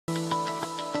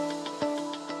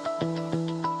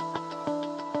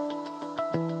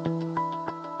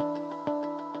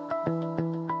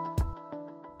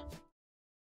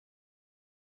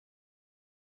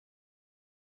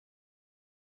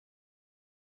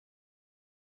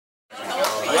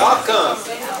Welcome.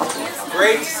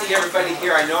 Great to see everybody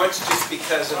here. I know it's just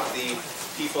because of the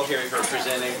people here who are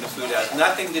presenting. The food has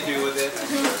nothing to do with it, I'm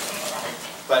sure.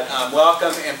 But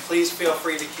welcome, and please feel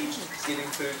free to keep getting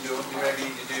food, do whatever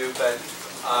you need to do. But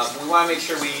we want to make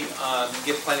sure we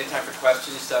give plenty of time for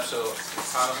questions and stuff, so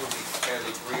comments will be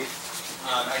fairly brief.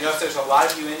 I know there's a lot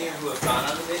of you in here who have gone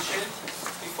on the mission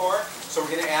before, so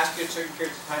we're going to ask you at certain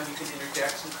periods of time you can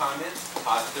interject some comments,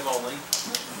 positive only.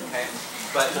 Okay.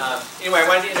 But anyway, I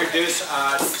wanted to introduce.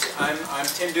 I'm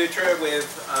Tim Dutra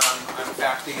with I'm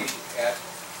faculty at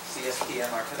CSPM,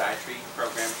 our Podiatry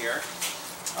program here.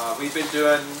 We've been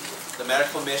doing the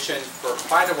medical mission for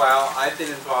quite a while. I've been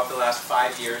involved the last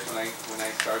 5 years when I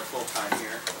started full time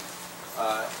here.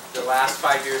 The last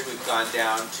 5 years we've gone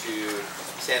down to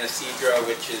San Ysidro,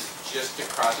 which is just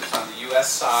across, it's on the U.S.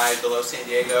 side, below San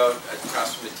Diego,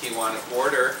 across from the Tijuana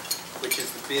border, which is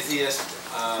the busiest,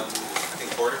 I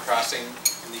think, border crossing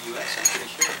in the U.S., I'm pretty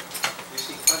sure. We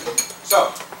see plenty. So,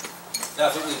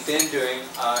 that's what we've been doing,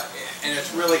 and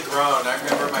it's really grown. I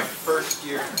remember my first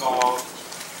year involved,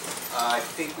 I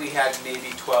think we had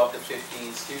maybe 12 to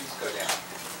 15 students go down.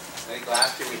 I think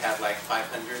last year we had like 500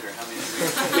 or how many?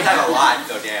 We had a lot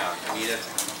go down. I mean,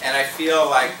 and I feel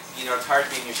like, you know, it's hard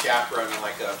being a chaperone on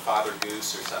like a Father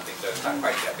Goose or something, so it's not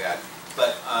quite that bad.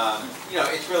 But, you know,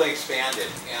 it's really expanded.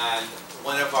 And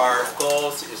one of our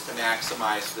goals is to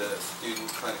maximize the student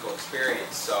clinical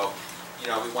experience. So, you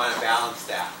know, we want to balance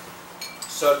that.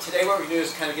 So today what we're going to do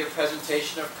is kind of give a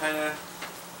presentation of kind of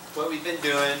what we've been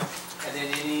doing. And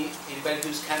then anybody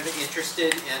who's kind of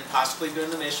interested in possibly doing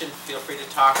the mission, feel free to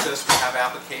talk to us. We have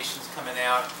applications coming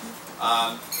out.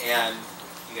 And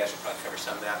you guys will probably cover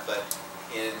some of that. But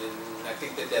I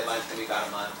think the deadline's going to be about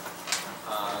a month.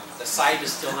 The site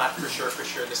is still not for sure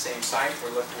the same site.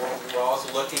 We're also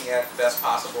looking at the best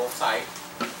possible site.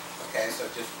 Okay, so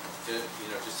just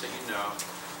so you know,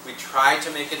 we tried to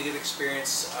make it a good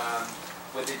experience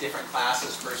with the different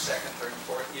classes, first, second, third, and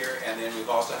fourth year, and then we've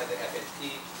also had the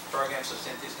FNP program. So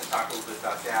Cynthia's going to talk a little bit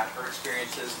about that, her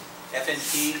experiences.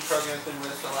 FNP program's been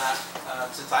with us the last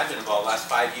since I've been involved, the last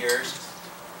 5 years.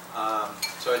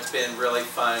 So it's been really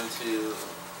fun to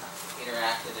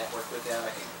interact and network with them.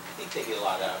 I think they get a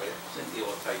lot out of it. Cynthia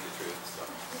will tell you the truth.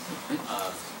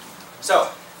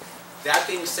 So that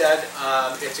being said,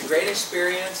 it's a great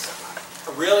experience.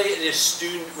 Really, it is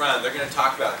student run. They're going to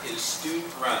talk about it is student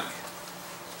run,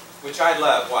 which I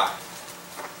love. Why?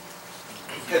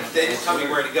 Because they just tell me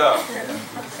where to go,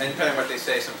 and depending on what they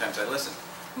say, sometimes I listen.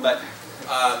 But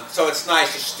so it's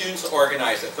nice. The students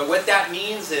organize it. But what that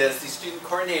means is these student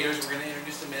coordinators, we're going to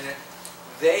introduce in a minute,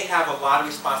 they have a lot of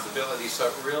responsibilities, so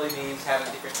it really means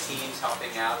having different teams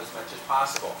helping out as much as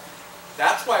possible.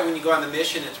 That's why when you go on the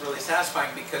mission, it's really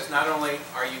satisfying, because not only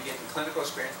are you getting clinical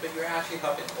experience, but you're actually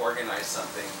helping organize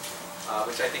something,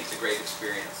 which I think is a great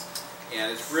experience.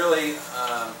 And it's really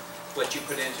what you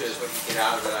put into it is what you get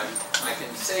out of it. I can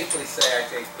safely say I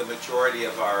think the majority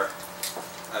of our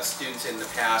students in the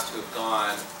past who have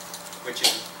gone, which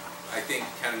is, I think,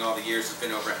 counting all the years, has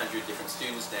been over 100 different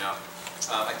students now.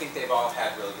 I think they've all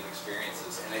had really good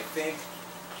experiences, and I think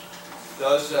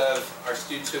those of our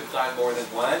students who have gone more than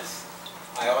once,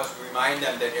 I always remind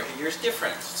them that every year is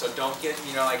different. So don't get,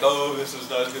 you know, like, oh, this was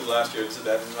not as good last year, this is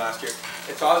better than last year.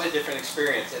 It's always a different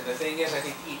experience, and the thing is, I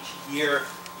think each year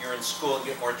you're in school and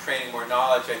get more training, more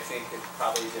knowledge. I think it's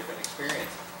probably a different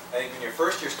experience. I think when you're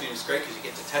first year student, it's great because you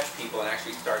get to touch people and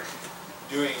actually start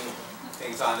doing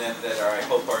things on them that are, I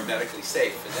hope, are medically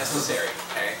safe and necessary.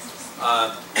 Okay.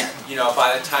 You know,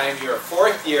 by the time you're a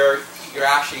fourth year, you're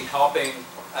actually helping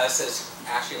us as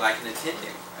actually like an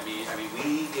attending. I mean,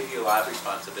 we give you a lot of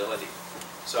responsibility.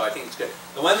 So I think it's good.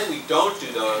 The one thing we don't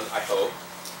do, though, I hope,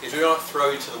 is we don't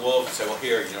throw you to the wolves and say, well,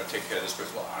 here, you know, take care of this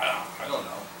person. Well, I don't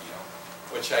know, you know,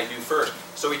 what should I do first?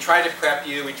 So we try to prep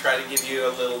you. We try to give you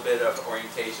a little bit of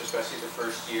orientation, especially the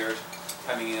first years,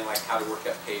 coming in, like how to work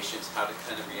up patients, how to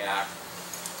kind of react.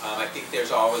 I think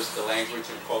there's always the language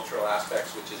and cultural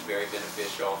aspects, which is very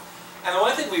beneficial. And the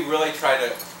one thing we really try to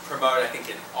promote, I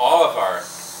think, in all of our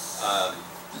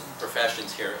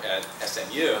professions here at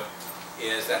SMU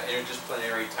is that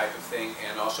interdisciplinary type of thing,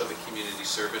 and also the community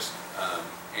service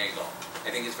angle.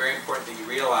 I think it's very important that you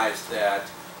realize that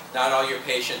not all your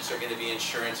patients are going to be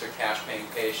insurance or cash-paying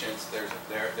patients.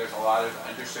 There's a lot of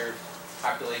underserved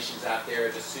populations out there.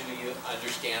 The sooner you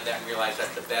understand that and realize that,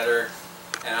 the better.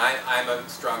 And I'm a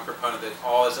strong proponent that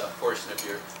all is a portion of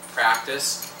your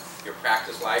practice. Your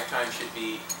practice lifetime should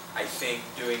be, I think,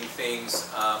 doing things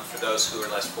for those who are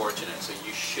less fortunate. So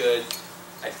you should,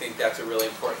 I think that's a really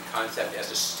important concept as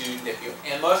a student.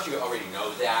 And most of you already know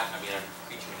that. I mean, I'm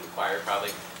preaching to the choir probably.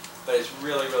 but it's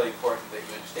really, really important that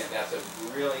you understand that's a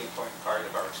really important part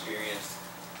of our experience,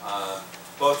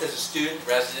 both as a student,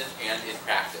 resident, and in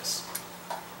practice.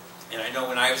 And I know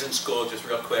when I was in school, just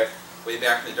real quick, way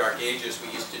back in the dark ages,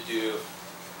 we used to do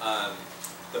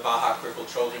the Baja Critical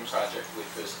Children Project,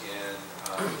 which was in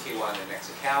Tijuana,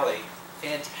 Mexicali.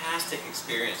 Fantastic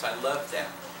experience. I loved them.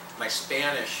 My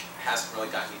Spanish hasn't really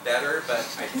gotten any better, but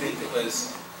I think it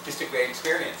was just a great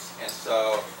experience. And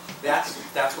so that's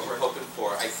what we're hoping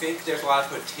for. I think there's a lot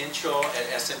of potential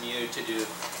at SMU to do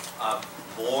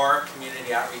more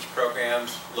community outreach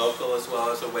programs, local as well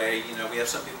as away. You know, we have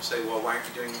some people say, well, why aren't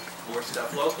you doing more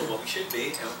stuff local? Well, we should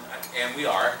be, and we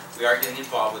are. We are getting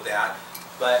involved with that.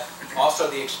 But also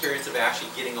the experience of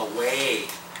actually getting away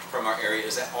from our area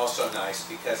is also nice,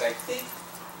 because I think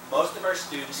most of our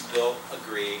students will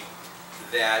agree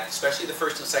that, especially the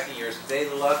first and second years, they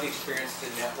love the experience to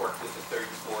network with the third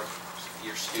and fourth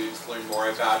year students, learn more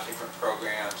about different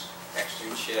programs,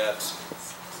 externships,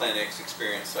 clinics,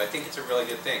 experience. So I think it's a really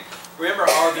good thing. Remember,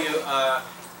 all of you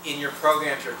in your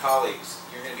programs, your colleagues,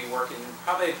 you're going to be working,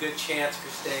 probably a good chance for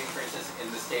staying, for instance,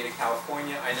 in the state of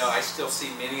California. I know I still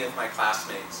see many of my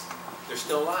classmates. They're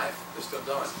still alive. They're still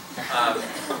going.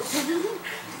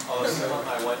 Although some of them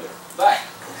I wonder. But,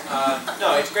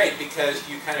 no, it's great because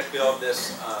you kind of build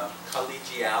this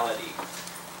collegiality.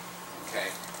 Okay?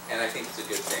 And I think it's a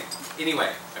good thing.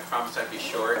 Anyway, I promised I'd be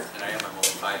short, and I am. I'm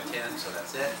only 5'10", so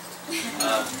that's it.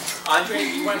 Andre,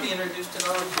 do you want to be introduced at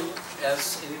all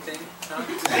as anything? No?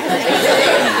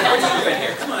 How are you doing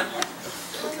here? Come on.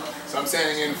 So I'm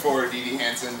standing in for Diane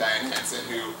Hansen,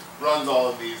 who runs all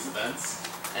of these events.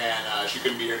 And she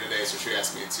couldn't be here today, so she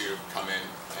asked me to come in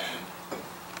and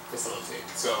facilitate.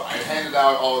 So I handed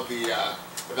out all of the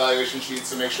evaluation sheets,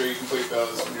 so make sure you complete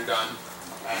those when you're done.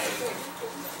 And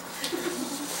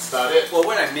that's about it. Well,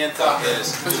 what I meant though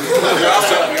is,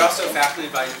 you're also faculty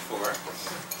advisor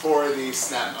for the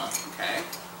SNAP month. Okay,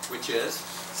 which is?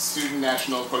 Student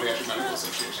National Podiatry Medical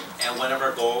Association. And one of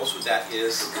our goals with that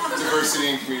is? Diversity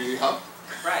and Community Hub.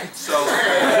 Right. So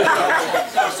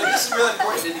this is really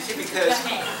important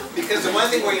because the one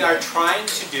thing we are trying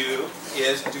to do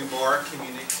is do more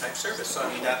community type service. So I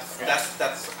mean that's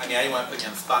I mean I didn't want to put you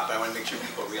on the spot, but I want to make sure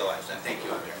people realize that. Thank you,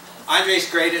 Andre. Andre's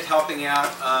great at helping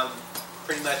out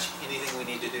pretty much anything we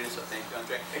need to do. So thank you,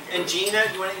 Andre. And Gina,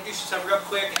 do you want to introduce yourself real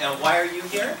quick? And why are you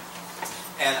here?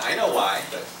 And I know why,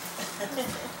 but.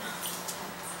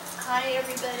 Hi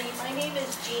everybody, my name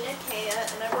is Gina Kea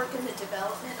and I work in the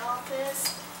development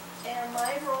office, and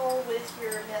my role with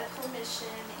your medical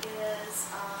mission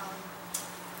is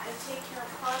I take care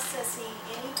of processing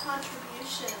any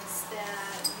contributions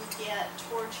that you get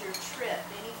towards your trip.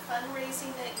 Any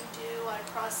fundraising that you do, I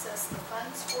process the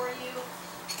funds for you.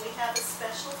 We have a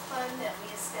special fund that we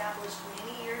established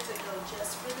many years ago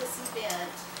just for this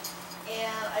event.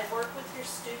 And I work with your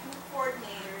student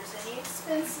coordinators. Any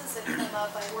expenses that come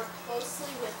up, I work closely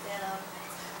with them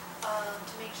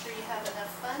to make sure you have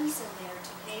enough funds in there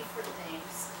to pay for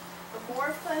things. The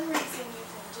more fundraising you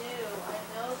can do, I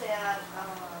know that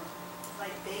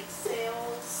like bake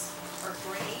sales are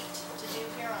great to do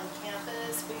here on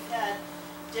campus. We've had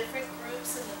different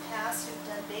groups in the past who've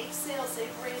done bake sales.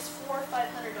 They've raised $400 or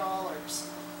 $500.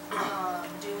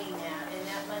 Doing that, and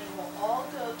that money will all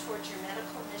go towards your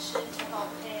medical mission to help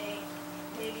pay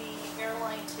maybe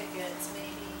airline tickets,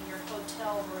 maybe your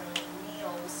hotel room,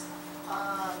 meals.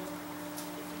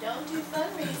 If you don't do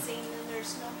fundraising, then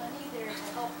there's no money there to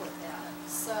help with that.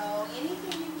 So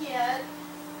anything you get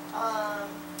from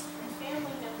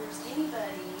family members,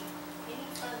 anybody,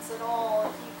 any funds at all,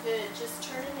 if you could just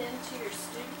turn it into your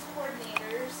student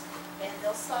coordinators, and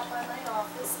they'll stop by my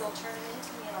office, they'll turn it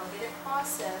into me, and I'll get it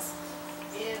processed.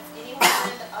 If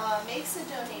anyone makes a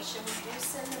donation, we do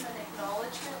send them an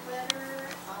acknowledgement letter,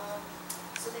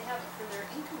 so they have it for their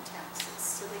income taxes,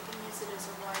 so they can use it as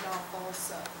a write-off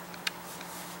also.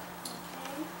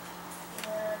 Okay?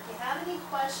 And if you have any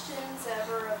questions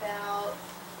ever about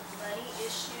money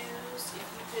issues, if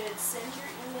you could send your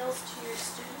emails to your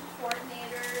student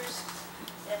coordinators,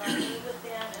 and I'll meet with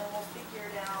them and we'll figure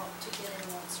it out to get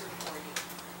an answer for you.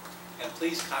 And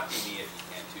please copy me if you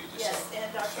can too. Just Yes, so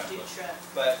and Dr. Dutra.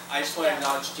 But I just want to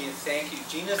acknowledge Gina. Thank you.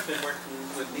 Gina's been working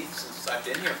with me since I've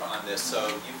been here on this,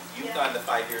 so you've gone to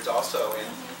 5 years also.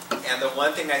 And the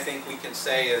one thing I think we can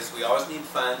say is we always need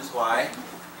funds. Why?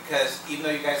 Because even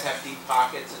though you guys have deep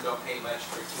pockets and don't pay much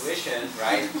for tuition,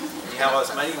 right? You have all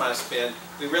this money you want to spend.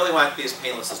 We really want it to be as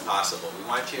painless as possible. We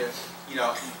want you, you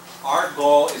know. Our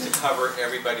goal is to cover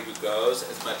everybody who goes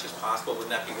as much as possible.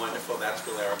 Wouldn't that be wonderful? That's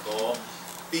really our goal.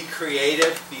 Be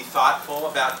creative, be thoughtful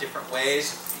about different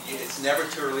ways. It's never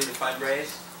too early to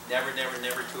fundraise. Never, never,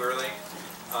 never too early.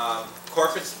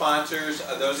 Corporate sponsors,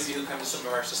 those of you who come to some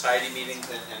of our society meetings,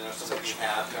 and I know some of you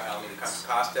have, in Contra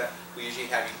Costa, we usually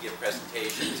have you give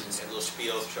presentations and little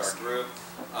spiels to our group.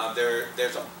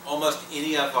 There's almost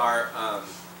any of our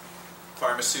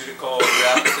pharmaceutical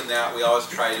reps and that, we always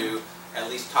try to at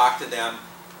least talk to them.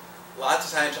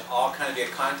 Lots of times I'll kind of be a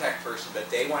contact person, but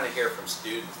they want to hear from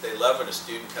students. They love when a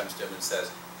student comes to them and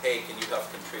says, hey, can you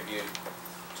help contribute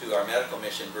to our medical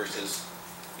mission versus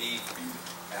be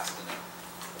asked to know.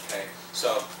 Okay,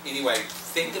 so anyway,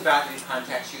 think about any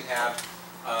contacts you have,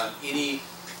 any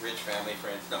rich family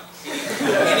friends, no,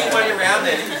 anyone around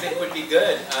that you think would be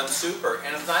good, super.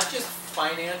 And it's not just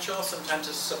financial, sometimes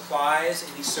it's supplies,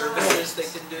 any services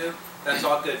they can do, that's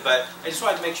all good. But I just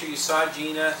wanted to make sure you saw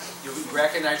Gina, you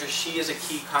recognize her, she is a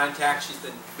key contact, she's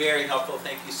been very helpful,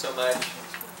 thank you so much,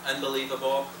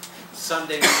 unbelievable.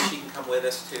 Someday maybe she can come with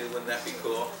us too, wouldn't that be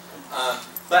cool?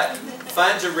 But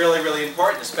funds are really, really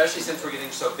important, especially since we're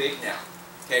getting so big now.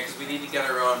 Okay, because we need to get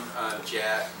our own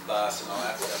jet and bus and all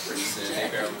that stuff pretty soon.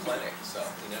 Maybe our own clinic, so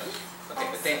you know. Okay,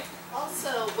 but thank you.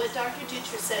 Also, what Dr.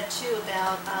 Dutra said too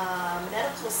about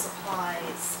medical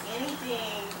supplies,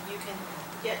 anything you can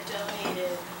get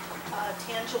donated,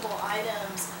 tangible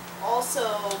items. Also,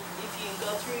 if you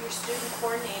go through your student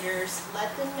coordinators,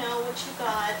 let them know what you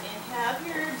got and have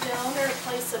your donor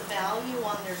place a value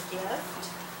on their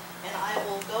gift. And I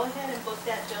will go ahead and book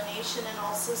that donation and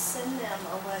also send them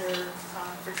a letter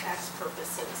for tax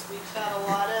purposes. We've got a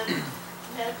lot of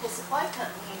medical supply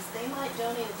companies. They might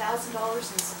donate $1,000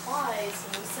 in supplies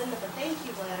and we send them a thank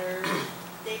you letter.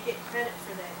 They get credit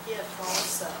for that gift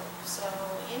also. So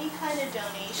any kind of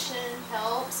donation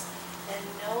helps. And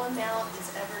no amount is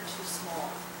ever too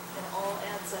small. It all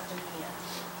adds up in the end.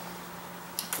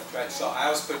 That's right. So I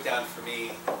always put down for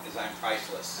me is I'm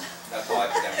priceless. That's all I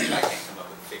put down because I can't come up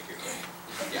with a figure.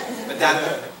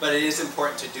 Yeah. But it is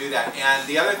important to do that. And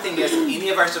the other thing is, any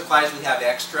of our supplies we have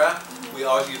extra, we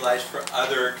always utilize for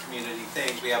other community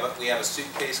things. We have a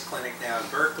suitcase clinic now in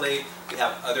Berkeley. We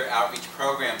have other outreach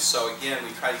programs. So again,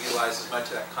 we try to utilize as much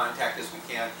of that contact as we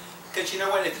can. Because you know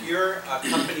what, if you're a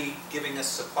company giving us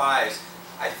supplies,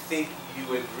 I think you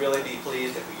would really be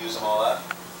pleased if we use them all up,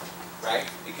 right?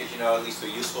 Because you know, at least they're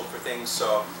useful for things.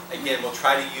 So again, we'll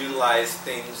try to utilize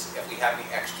things if we have any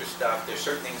extra stuff. There's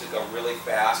certain things that go really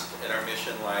fast in our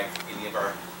mission, like any of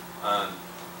our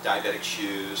diabetic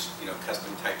shoes, you know,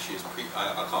 custom type shoes.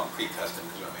 I'll call them pre-custom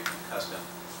because we don't make them custom.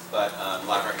 But a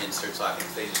lot of our inserts, a lot of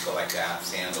things, they just go like that.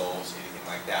 Sandals, anything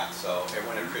like that. So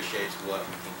everyone appreciates what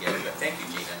we can get. But thank you,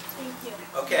 Gina. Thank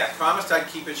you. Okay, I promised I'd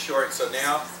keep it short. So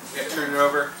now I'm going to turn it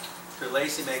over to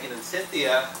Lacey, Megan, and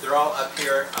Cynthia. They're all up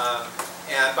here.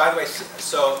 And by the way,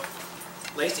 so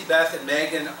Lacey, Beth, and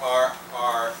Megan are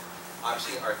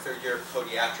obviously our third-year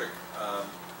podiatric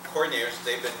coordinators.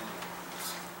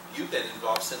 You've been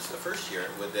involved since the first year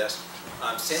with this.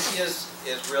 Cynthia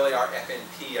is really our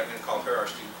FNP. I'm going to call her our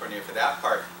student coordinator for that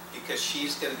part because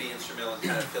she's going to be instrumental in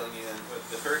kind of filling you in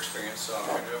with her experience. So I'll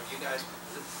turn it over to you guys.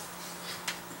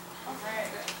 All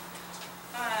right.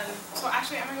 So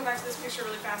actually, I'm going to go back to this picture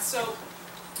really fast. So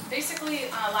basically,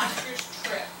 last year's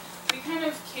trip, we kind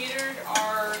of catered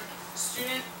our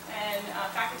student and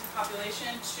faculty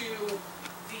population to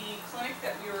the clinic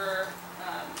that we were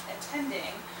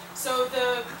attending. So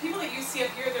the people that you see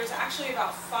up here, there's actually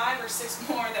about 5 or 6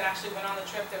 more that actually went on the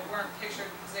trip that weren't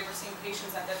pictured because they were seeing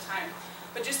patients at that time.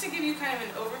 But just to give you kind of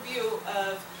an overview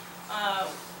of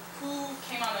who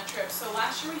came on the trip. So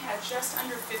last year we had just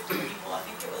under 50 people. I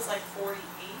think it was like 48.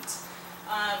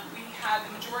 We had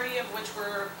the majority of which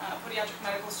were podiatric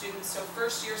medical students, so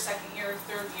first year, second year,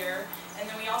 third year. And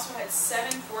then we also had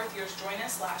 7 fourth years join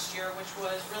us last year, which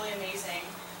was really amazing.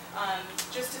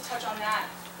 Just to touch on that,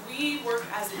 we work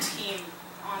as a team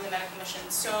on the medical mission.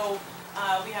 So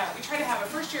we try to have a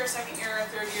first year, a second year, a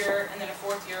third year, and then a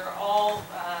fourth year, all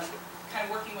kind of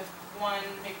working with 1,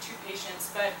 maybe 2 patients.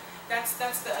 But that's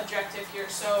the objective here.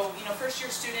 So you know, first year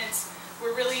students,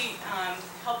 we're really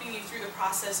helping you through the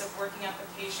process of working up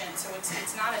a patient. So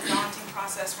it's not a daunting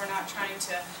process. We're not trying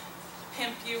to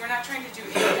pimp you. We're not trying to do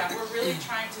any of that. We're really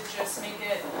trying to just make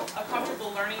it a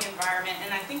comfortable learning environment.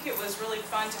 And I think it was really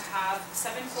fun to have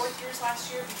 7 fourth years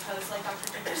last year because, like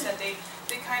Dr. Dutra said, they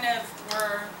kind of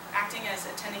were acting as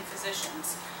attending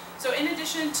physicians. So in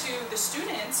addition to the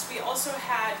students, we also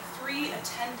had 3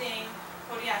 attending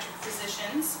podiatric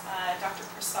physicians, Dr.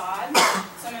 Prasad,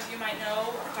 some of you might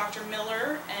know, Dr.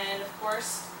 Miller, and of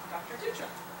course, Dr. Dutra.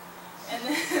 And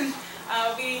then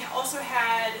we also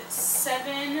had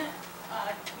 7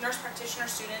 nurse practitioner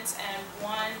students and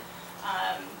 1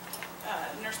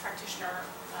 nurse practitioner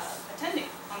attending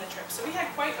on the trip. So we had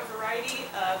quite a variety,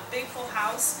 big full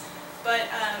house. But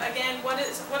again, what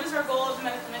is our goal of the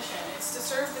medical mission? It's to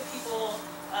serve the people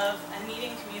of a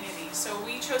needing community. So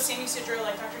we chose San Ysidro,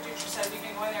 like Dr. Dutra said, we've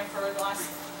been going there for the last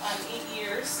 8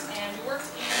 years, and we worked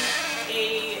in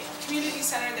a community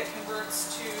center that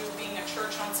converts to being a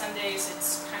church on Sundays.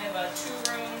 It's kind of a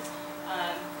 2-room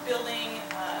building.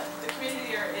 The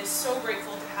community there is so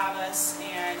grateful to have us,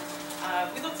 and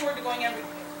we look forward to going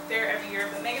there every year,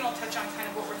 but Megan will touch on kind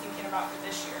of what we're thinking about for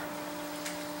this year.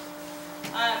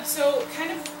 So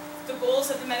kind of the goals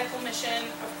of the medical mission,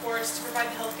 of course, to provide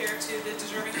the healthcare to the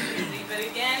deserving community, but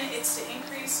again, it's to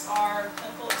increase our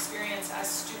clinical experience as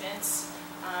students.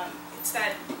 It's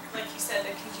that, like he said,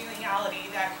 the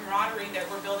congeniality, that camaraderie that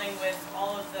we're building with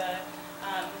all of the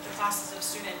classes of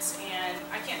students, and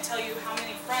I can't tell you how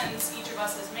many friends each of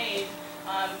us has made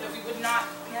that we would not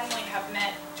normally have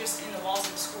met just in the walls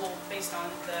of the school based on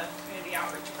the community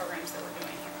outreach programs that we're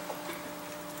doing here.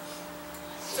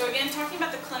 So again, talking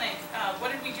about the clinic,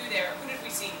 what did we do there? Who did we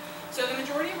see? So the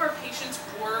majority of our patients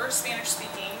were Spanish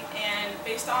speaking, and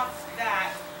based off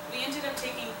that, we ended up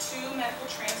taking 2 medical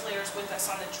translators with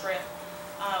us on the trip,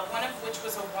 one of which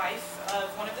was a wife of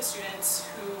one of the students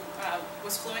who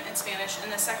was fluent in Spanish,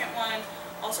 and the second one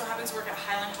also happens to work at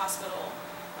Highland Hospital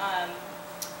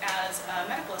as a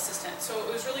medical assistant. So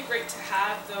it was really great to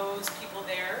have those people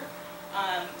there.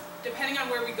 Depending on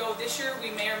where we go this year,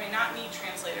 we may or may not need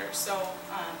translators, so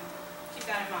keep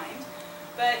that in mind.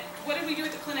 But what did we do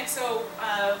at the clinic? So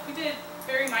we did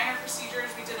very minor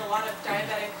procedures. We did a lot of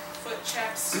diabetic foot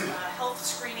checks, health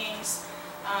screenings,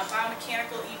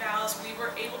 biomechanical evals. We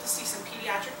were able to see some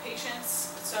pediatric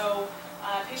patients. So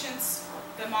patients,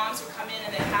 the moms would come in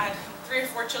and they had 3 or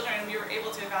 4 children, and we were able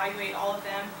to evaluate all of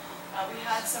them. We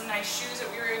had some nice shoes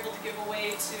that we were able to give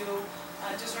away to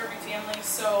deserving families.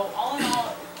 So all in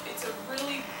all, it's a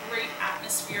really great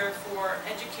atmosphere for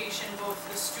education, both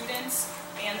the students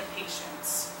and the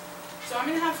patients. So I'm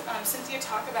going to have Cynthia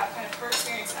talk about kind of her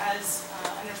experience as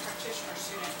a nurse practitioner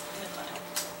student in the clinic.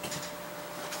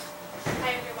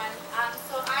 Hi everyone.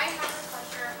 So I had the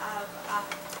pleasure of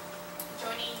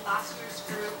joining last year's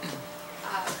group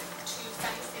to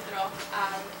San Ysidro,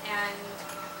 and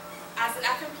as an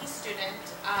FNP student,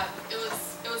 it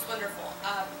was wonderful.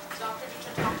 Dr.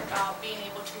 Dutra talked about being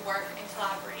able to work and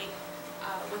collaborate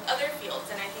with other fields,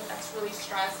 and I think that's really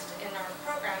stressed in our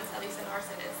programs, at least in ours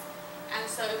it is. And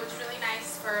so it was really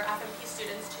nice for FNP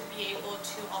students to be able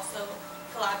to also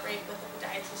collaborate with the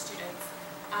podiatry students.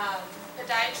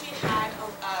 Podiatry had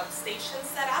a station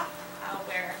set up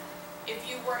where if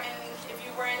you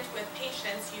weren't with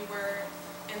patients, you were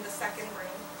in the second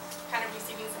room, kind of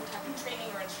receiving some type of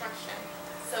training or instruction.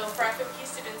 So for FNP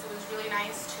students, it was really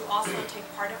nice to also take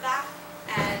part of that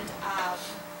and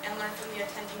learn from the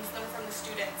attendings, learn from the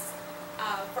students.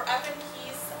 For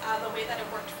FNPs, the way that it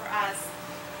worked for us,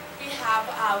 we have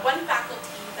one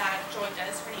faculty that joined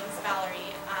us. Her name is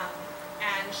Valerie,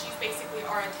 and she's basically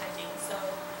our attending. So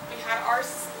we had our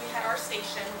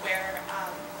station where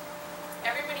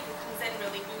everybody who comes in,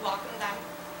 really, we welcome them.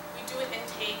 We do an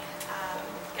intake,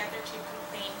 get their chief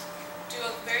complaint, do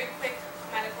a very quick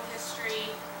medical history,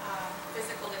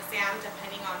 physical exam,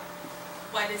 depending on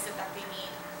what is it that they need,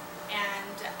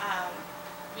 and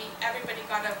everybody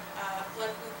got a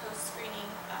blood glucose screening,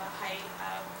 high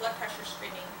blood pressure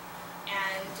screening.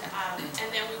 And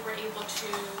then we were able to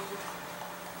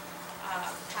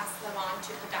pass them on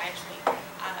to podiatry,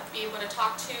 be able to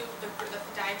talk to the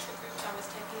podiatry groups. I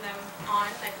was taking them on,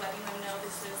 like letting them know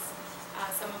this is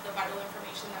some of the vital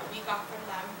information that we got from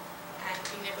them, and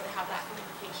being able to have that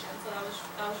communication. So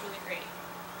that was really great.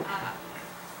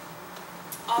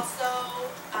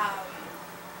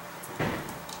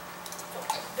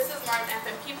 This is more of an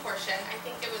FNP portion. I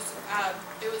think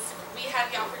we had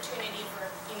the opportunity for,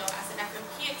 as an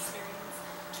FNP experience,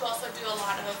 to also do a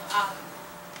lot of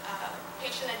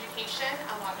patient education,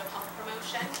 a lot of health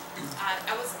promotion.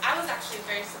 I was actually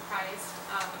very surprised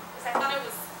because I thought it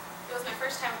was my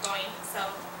first time going, so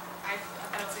I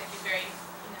thought it was going to be very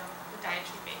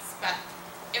podiatry based, but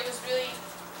it was really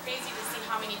crazy to see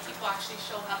how many people actually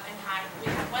showed up, and we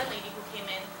had one lady who came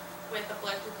in with a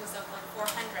blood glucose of like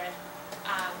 400,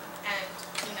 and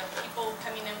people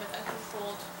coming in with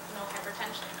uncontrolled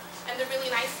hypertension. And the really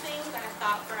nice thing that I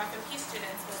thought for FNP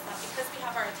students was that because we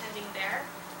have our attending there,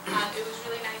 it was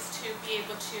really nice to be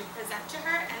able to present to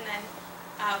her and then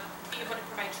be able to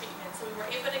provide treatment. So we were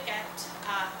able to get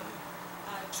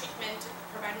treatment,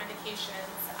 provide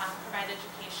medications, provide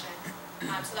education.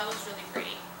 So that was really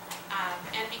great.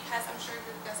 And because I'm sure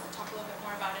you guys will talk a little bit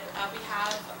more about it, we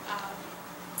have,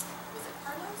 was it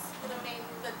Carlos,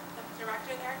 the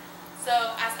director there? So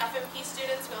as FNP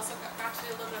students, we also got to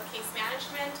do a little bit of case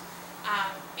management.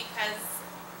 because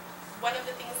one of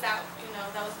the things that,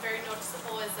 that was very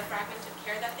noticeable is the fragmented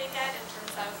care that they get in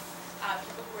terms of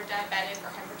people who are diabetic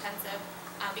or hypertensive.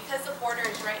 Because the border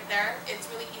is right there, it's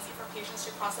really easy for patients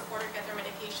to cross the border, get their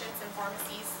medications in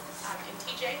pharmacies in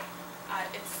TJ.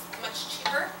 It's much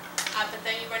cheaper, but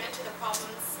then you run into the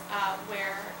problems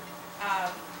where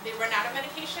they run out of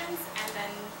medications, and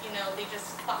then they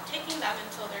just stop taking them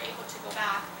until they're able to go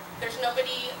back. There's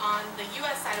nobody on the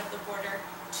U.S. side of the border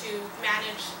to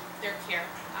manage their care.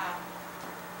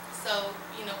 So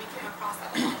we came across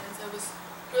that a lot, and so it was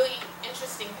really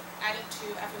interesting, added to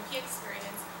FNP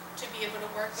experience, to be able to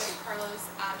work with Carlos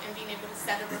and being able to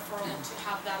send a referral to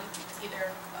have them either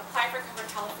apply for Cover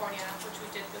California, which we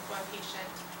did with one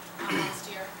patient last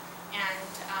year, and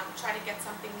try to get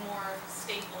something more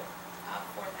stable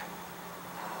for them.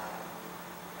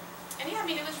 And yeah,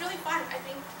 it was really fun. I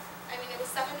mean, it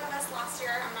was 7 of us last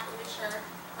year. I'm not really sure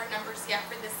our numbers yet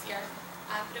for this year.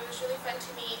 But it was really fun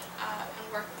to meet and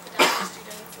work with the dental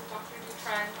students and Dr.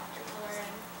 Dutra and Dr. Miller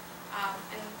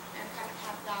and kind of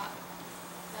have that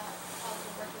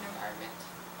positive working environment.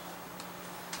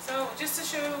 So just to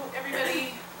show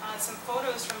everybody some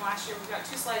photos from last year, we've got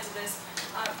 2 slides of this.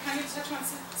 Kind of to touch on what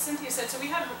Cynthia said, so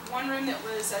we had one room that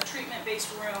was a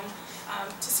treatment-based room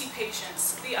to see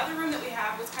patients. The other room that we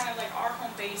had was kind of like our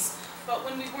home base, but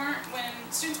when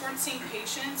students weren't seeing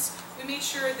patients, we made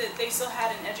sure that they still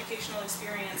had an educational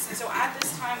experience. And so at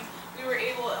this time, we were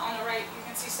able, on the right, you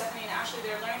can see Stephanie and Ashley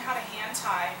there, learning how to hand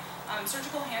tie.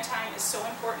 Surgical hand tying is so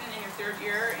important in your 3rd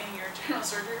year in your general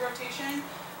surgery rotation.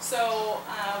 So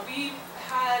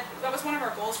that was one of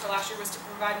our goals for last year, was to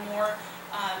provide more,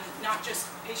 not just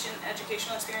patient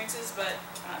educational experiences, but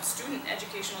student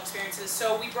educational experiences.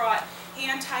 So we brought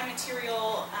hand tie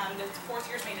material. The 4th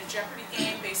years made a Jeopardy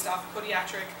game based off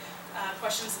podiatric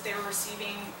questions that they were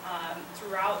receiving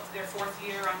throughout their 4th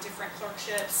year on different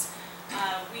clerkships.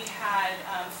 We had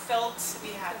felt,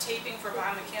 we had taping for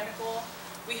biomechanical.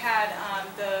 We had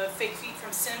the fake feet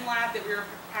from Sim Lab that we were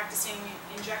practicing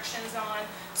injections on.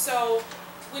 So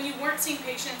when you weren't seeing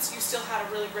patients, you still had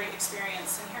a really great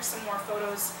experience. And here's some more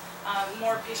photos,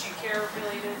 more patient care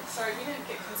related. Sorry, we didn't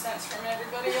get consents from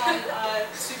everybody on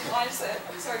student lives.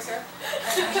 Sorry, sir.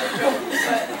 But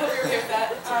I hope you're okay with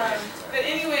that. But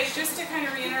anyway, just to kind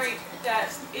of reiterate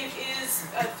that it is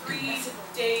a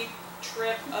 3-day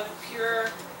trip of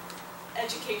pure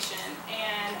education,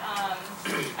 and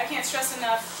I can't stress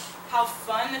enough how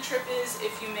fun the trip is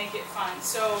if you make it fun.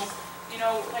 So,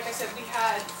 like I said, we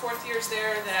had 4th years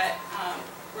there that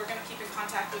we're going to keep in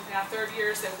contact with now, 3rd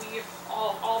years that we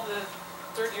all the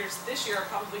 3rd years this year are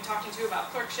probably talking to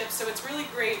about clerkships. So it's really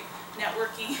great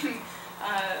networking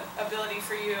ability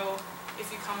for you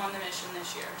if you come on the mission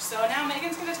this year. So now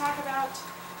Megan's going to talk about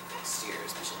next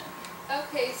year's mission.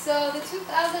 Okay, so the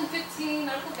 2015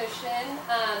 medical mission,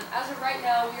 as of right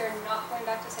now, we are not going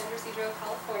back to San Ysidro,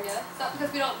 California. It's not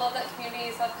because we don't love that community,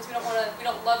 it's not because we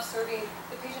don't love serving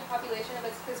the patient population,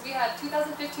 but it's because we have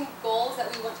 2015 goals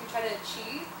that we want to try to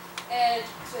achieve, and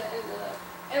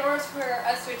in order for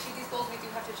us to achieve these goals, we do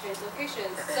have to change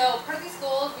locations. So part of these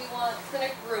goals, we want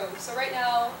clinic rooms. So right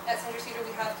now at San Ysidro,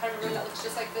 we have kind of a room that looks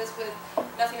just like this with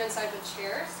nothing inside but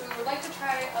chairs. So we would like to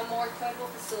try a more clinical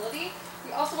facility.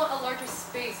 We also want a larger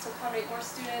space to accommodate more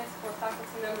students, more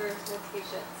faculty members, more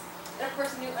patients. And of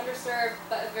course, a new underserved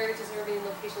but a very deserving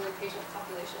location and patient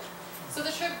population. So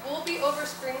the trip will be over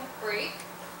spring break.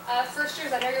 First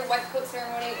years, I know your white coat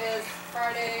ceremony is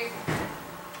Friday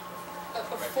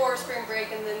before spring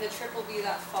break, and then the trip will be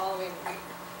that following week.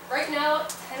 Right now,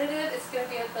 tentative, it's going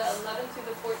to be at the 11th through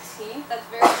the 14th. That's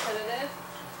very tentative,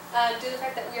 due to the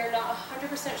fact that we are not 100%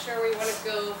 sure where we want to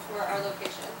go for our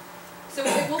location. So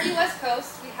it will be West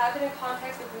Coast. We have been in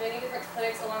contact with many different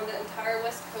clinics along the entire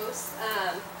West Coast.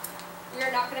 We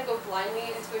are not going to go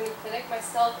blindly into a new clinic.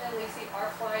 Myself and Lacey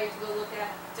are flying to go look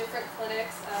at different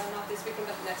clinics, not this weekend,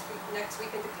 but next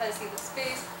weekend, to kind of see the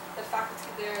space, the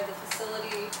faculty there, the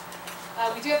facility.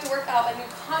 We do have to work out a new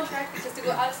contract, because to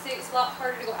go out of state, it's a lot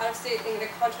harder to go out of state and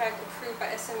get a contract approved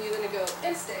by SMU than to go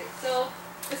in-state. So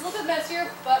it's a little bit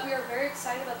messier, but we are very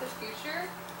excited about the future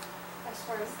as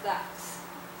far as that.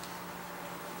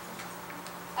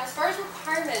 As far as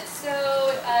requirements, so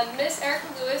Miss Erica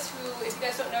Lewis, who, if you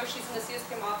guys don't know, she's in the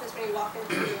CSPM office when you walk in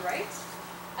to the right.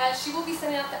 She will be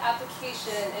sending out the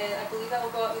application, and I believe that will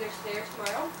go out either today or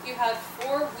tomorrow. You have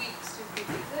 4 weeks to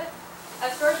complete it.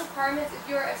 As far as requirements, if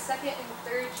you are a 2nd and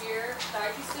 3rd year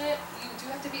podiatry student, you do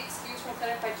have to be excused from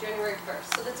clinic by January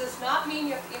 1st. So that does not mean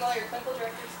you have to email your clinical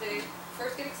director today,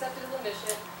 first get accepted in the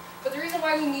mission. But the reason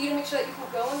why we need to make sure that you can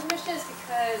go on the mission is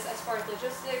because as far as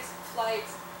logistics,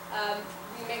 flights,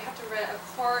 we may have to rent a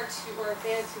car or a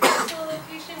van to get to a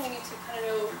location. We need to kind of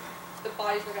know the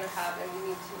bodies we're going to have, and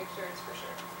we need to make sure it's for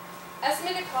sure.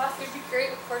 Estimated cost would be great,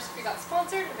 of course, if we got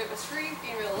sponsored, if it was free,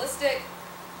 being realistic.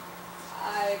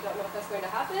 I don't know if that's going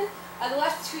to happen. The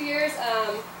last 2 years,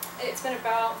 it's been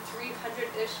about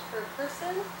 $300-ish per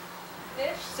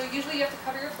person-ish. So usually you have to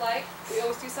cover your flight. We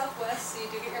always do Southwest, so you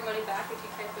do get your money back if you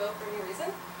can't go for any reason.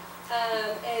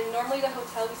 And normally the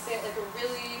hotel, we stay at like a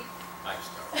really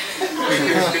Five-star.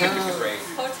 great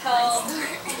hotel.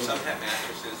 Some have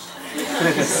mattresses.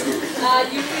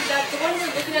 Usually the one we're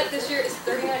looking at this year is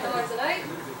 $39 a night,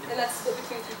 and that's split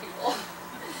between 2 people.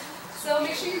 So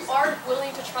make sure you are willing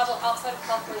to travel outside of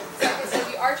California. Like I said,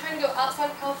 we are trying to go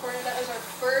outside of California. That is our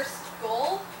first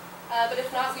goal. But if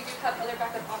not, we do have other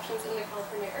backup options in the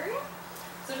California area.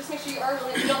 So just make sure you are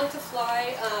willing. If you don't like to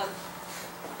fly,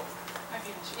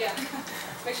 yeah,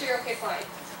 make sure you're okay flying.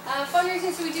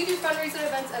 Fundraising, so we do fundraising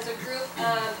events as a group.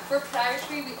 For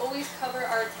Podiatry, we always cover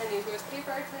our attendees. We always pay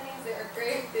for our attendees. They are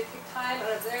great. They take time out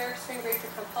of their spring break to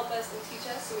come help us and teach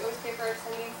us, so we always pay for our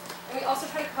attendees. And we also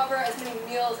try to cover as many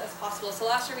meals as possible. So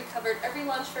last year we covered every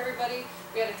lunch for everybody.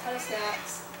 We had a ton of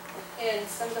snacks, and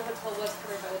some of the hotel was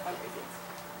covered by the fundraising.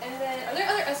 And then, are there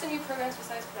other SNU programs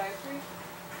besides Podiatry?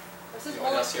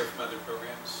 Anyone else here from other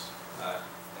programs?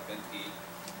 FNP,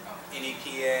 any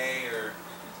PA or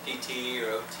PT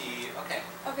or OT? Okay.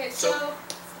 Okay, so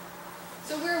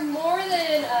we're more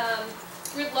than,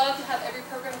 we'd love to have every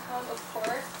program come, of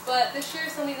course, but this year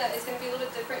is something that is going to be a little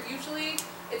bit different. Usually,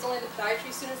 it's only the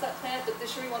Podiatry students that plan, but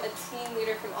this year we want a team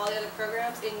leader from all the other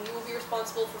programs, and you will be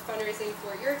responsible for fundraising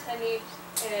for your attendee,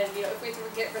 and if we have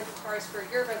to get rental cars for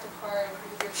your rental car, and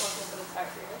you'll be responsible for the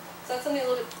Podiatry. So that's something a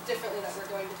little bit differently that we're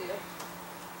going to do.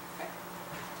 Okay.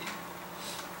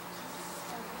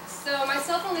 So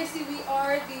myself and Lacey, we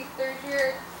are the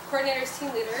third-year coordinators,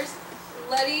 team leaders.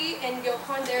 Letty and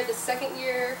Johan, they're the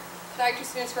second-year Podiatry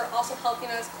students who are also helping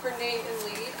us coordinate and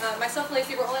lead. Myself and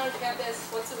Lacey, we're only on campus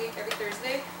once a week, every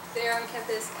Thursday. They are on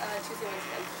campus Tuesday,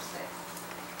 Wednesday, and Thursday.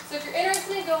 So if you're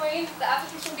interested in going, the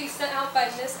application will be sent out by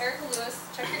Miss Erica Lewis.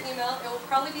 Check your email. It will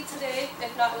probably be today.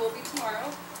 If not, it will be tomorrow.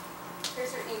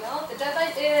 Here's your email. The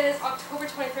deadline is October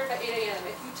 23rd by 8 a.m.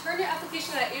 If you turn your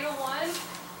application at 8:01,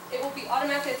 it will be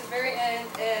automatically at the very end,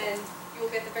 and you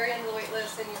will be at the very end of the wait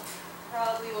list, and you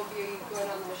probably will be going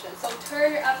on the mission. So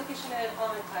turn your application in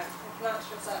on time. If not,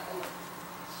 stress out,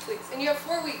 please. And you have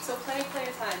 4 weeks, so plenty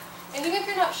of time. And even if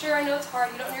you're not sure, I know it's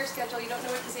hard, you don't know your schedule, you don't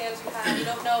know what exams you have, you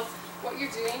don't know what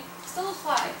you're doing, still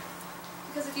apply.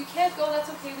 Because if you can't go, that's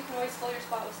okay, we can always fill your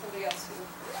spot with somebody else who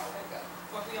can go.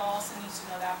 But we also need to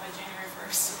know that by January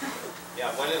 1st.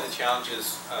 Yeah, one of the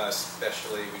challenges,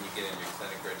 especially when you get into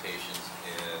clinic rotations,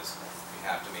 is you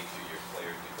have to make sure you're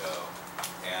cleared to go.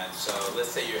 And so let's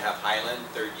say you have Highland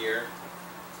third year,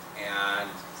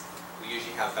 and we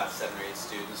usually have about 7 or 8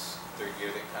 students third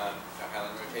year that come to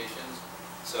Highland rotations.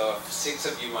 So if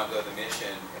 6 of you want to go to the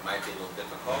mission, it might be a little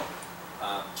difficult.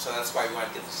 So that's why we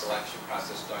want to get the selection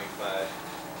process going. But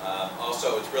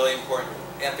also, it's really important.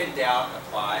 If in doubt,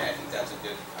 apply. I think that's a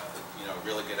good,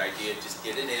 really good idea. Just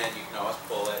get it in. You can always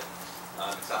pull it.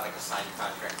 It's not like a signed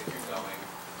contract if you're going,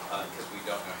 because we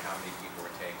don't know how many people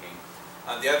we're taking.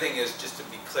 The other thing is, just to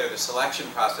be clear, the selection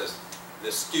process,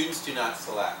 the students do not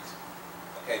select.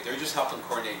 Okay, they're just helping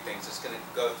coordinate things. It's going to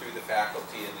go through the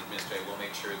faculty and administrative. We'll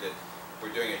make sure that we're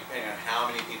doing it. Depending on how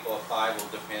many people apply will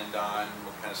depend on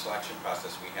what kind of selection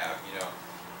process we have.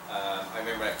 I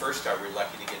remember when I first started, we were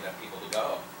lucky to get enough people to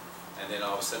go. And then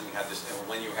all of a sudden we had this, and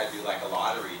when you had to do like a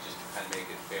lottery just to kind of make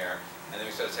it fair. And then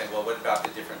we started saying, well, what about the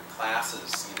different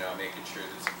classes, making sure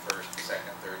that some first,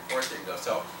 second, third, fourth didn't go.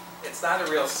 So it's not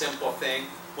a real simple thing.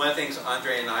 One of the things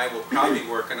Andre and I will probably be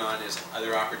working on is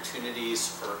other opportunities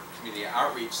for community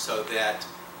outreach, so that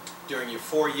during your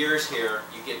 4 years here,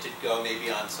 you get to go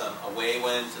maybe on some away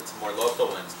ones and some more local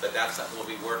ones. But that's something we'll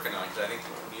be working on, because I think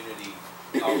the community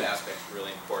health aspect is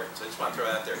really important. So I just want to throw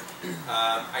that out there.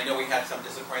 I know we had some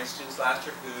disappointed students last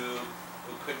year who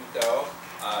couldn't go.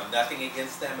 Nothing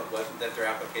against them. It wasn't that their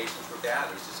applications were bad.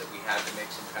 It was just that we had to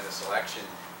make some kind of selection,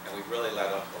 and we really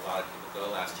let a lot of people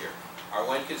go last year. Our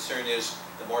one concern is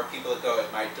the more people that go,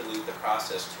 it might dilute the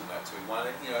process too much. So we want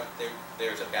to,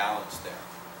 there's a balance there.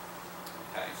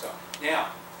 Okay, so now,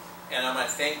 and I'm going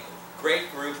to thank, great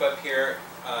group up here.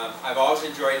 I've always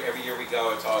enjoyed every year we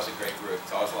go. It's always a great group.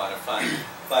 It's always a lot of fun.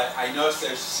 But I noticed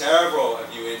there's several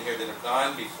of you in here that have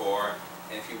gone before.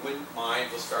 And if you wouldn't mind,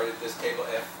 we'll start at this table.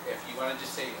 If you want to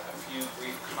just say a few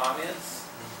brief comments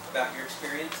about your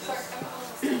experiences. Sorry,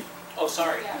 I'm almost. Oh,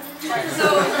 sorry. Yeah. Right. So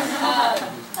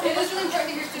it was really important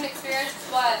to hear student experience,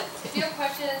 but if you have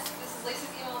questions, this is is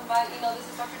Lacey's email and my email. This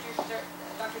is Dr. Dutra's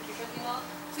email.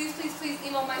 Please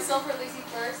email myself or Lacey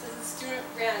first. This is student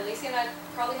ran. Lacey and I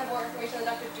probably have more information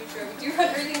than Dr. Dutra. We do run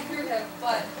everything through him,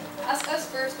 but ask us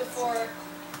first before,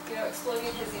 you know, exploding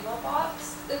his email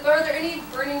box. Are there any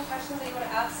burning questions that you want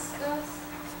to ask us?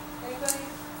 Anybody?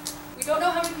 We don't know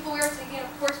how many people we are taking.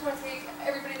 Of course, we want to take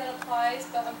everybody that applies,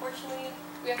 but unfortunately,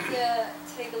 we have to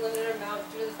take a limited amount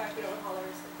due to the fact we don't know how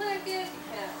large the clinic is. We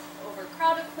can't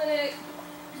overcrowd a clinic,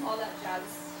 all that jazz.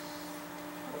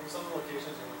 What are some of the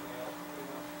locations you're looking at?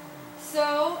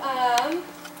 So,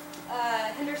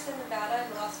 Henderson, Nevada,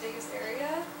 in the Las Vegas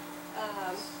area.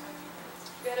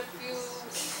 We had a few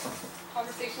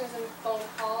conversations and phone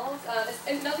calls.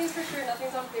 And nothing's for sure,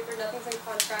 nothing's on paper, nothing's in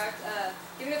contract.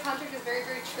 Getting a contract is very,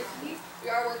 very tricky. We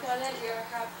are working on it. We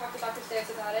have talked to Dr. Stamps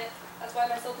about it. That's why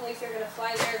myself and Lacey are going to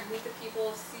fly there, meet the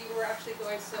people, see where we're actually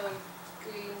going, so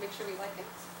we make sure we like it.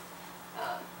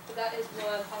 But that is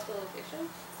one possible location.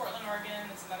 Portland, Oregon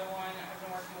is another one. I've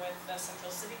been working with the Central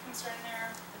City concern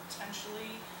there,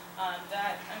 potentially.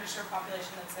 That underserved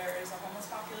population that's there is a homeless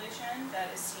population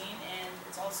that is seen, and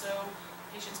it's also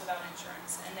patients without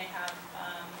insurance. And they have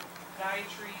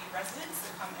podiatry residents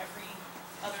that come every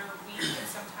other week, and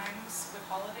sometimes with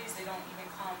holidays they don't even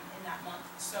come in that month.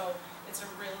 So it's a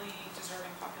really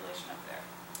deserving population up there.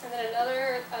 And then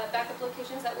another backup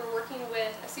locations that we're working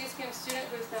with a CSPM student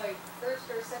who is now a first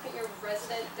or second year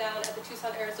resident down at the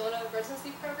Tucson, Arizona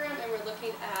residency program, and we're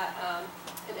looking at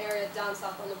an area down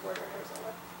south on the border in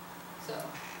Arizona.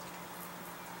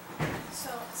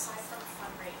 So aside from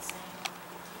fundraising,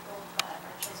 people that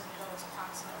are chosen to go is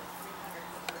approximately 300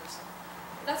 per person.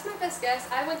 That's my best guess.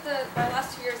 My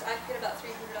last 2 years, I paid about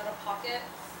 $300 out of pocket.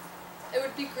 It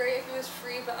would be great if it was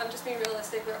free, but I'm just being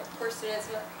realistic. We're poor students,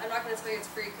 and I'm not going to tell you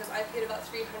it's free because I paid about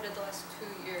 $300 the last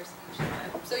 2 years each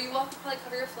time. So you will have to probably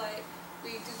cover your flight.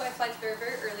 We do buy flights very,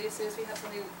 very early. As soon as we have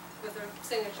something with our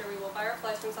signature, we will buy our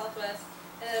flights from Southwest.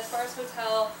 And then as far as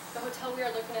hotel, the hotel we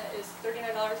are looking at is $39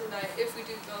 a night if we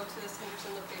do go to this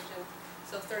Henderson location.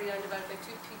 So 39 divided by 2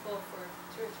 people for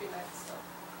 2 or 3 nights, so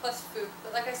plus food.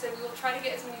 But like I said, we will try to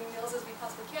get as many meals as we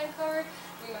possibly can covered.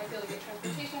 We might be able to get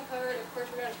transportation covered. Of course,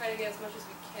 we're going to try to get as much as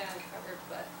we can covered,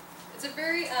 but it's a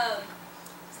very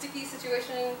sticky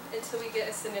situation until we get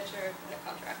a signature and a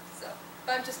contract. So,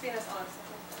 but I'm just being as honest as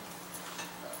I can.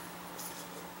 So,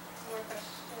 more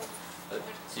questions?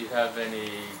 Do you have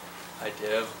any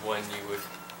idea of when you would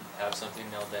have something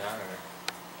nailed down, or?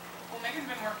 Well, Megan's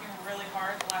been working really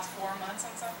hard the last 4 months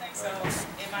on something, so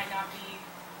it might not be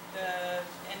the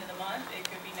end of the month, it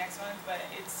could be next month, but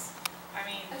it's, I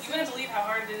mean, you wouldn't believe how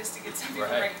hard it is to get some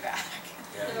people right back.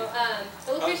 Yeah.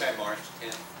 So, the location. Okay, March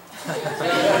 10th.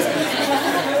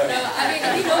 No, I mean,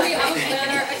 you know me, I'm a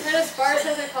planner. I plan as far as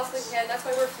I possibly can. That's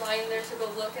why we're flying there to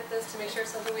go look at this to make sure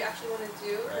it's something we actually want to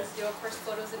do. Because, you know, of course,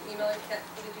 photos and email can't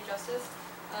really do justice.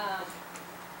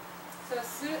 So as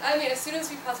soon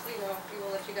as we possibly know, we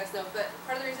will let you guys know. But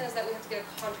part of the reason is that we have to get a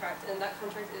contract, and that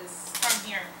contract is From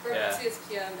here. for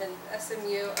CSPM and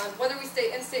SMU. Whether we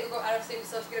stay in state or go out of state, we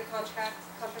still have to get a contract.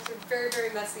 Contracts are very, very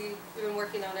messy. We've been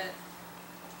working on it.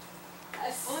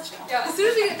 We'll let you know. Yeah, as soon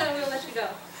as we get done, we'll let you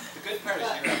know. The good part is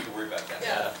you don't have to worry about that.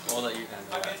 Yeah. We'll let you handle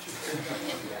I'm that. interested.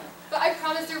 But I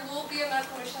promise there will be a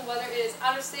medical mission, whether it is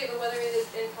out of state or whether it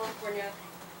is in California.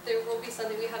 There will be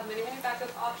something. We have many, many backup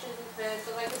options and plans.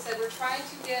 But like I said, we're trying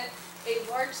to get a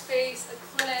large space, a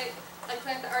clinic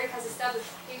that already has established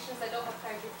patients that don't have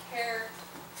primary care.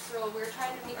 So we're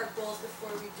trying to meet our goals before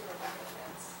we do our backup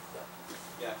plans. So.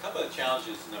 Yeah, a couple of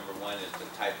challenges. Number one is the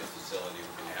type of facility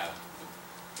we're going to have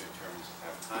in terms of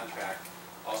have a contract.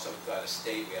 Also, we've got a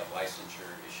state, we have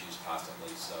licensure issues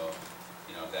possibly. So,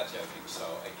 you know, that's the other thing. So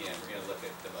again, we're going to look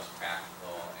at the most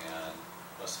practical and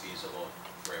most feasible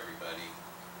for everybody.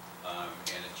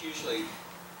 And it usually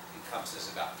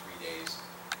encompasses about 3 days,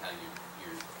 kind of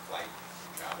your flight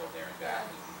travel there and back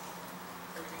and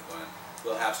everything going on.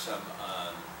 We'll have some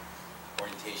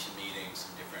orientation meetings,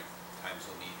 some different times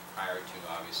we'll meet prior to,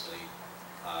 obviously,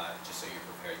 just so you're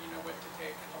prepared, you know what to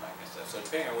take and all that kind of stuff. So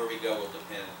depending on where we go will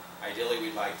depend. Ideally,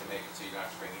 we'd like to make it so you don't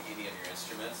have to bring any of your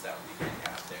instruments. That would be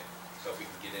fantastic. So if we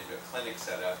can get into a clinic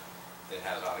setup that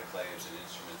has autoclaves and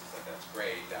instruments, like that's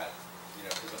great. That, you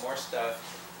know, because the more stuff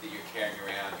that you're carrying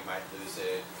around, you might lose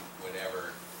it,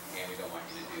 whatever, and we don't want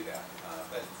you to do that.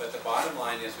 But the bottom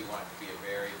line is we want it to be a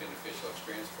very beneficial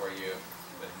experience for you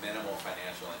with minimal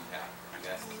financial impact. I mean,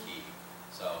 that's the key.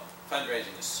 So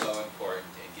fundraising is so important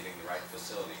in getting the right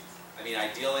facility. I mean,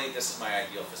 ideally, this is my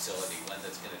ideal facility, one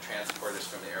that's going to transport us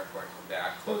from the airport and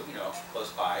back, you know,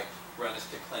 close by, run us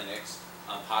to clinics,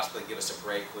 possibly give us a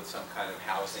break with some kind of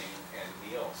housing and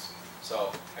meals.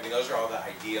 So, I mean, those are all the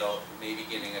ideal, maybe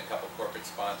getting a couple corporate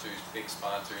sponsors, big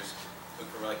sponsors, who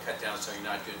can really cut down so you're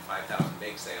not doing 5,000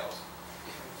 bake sales.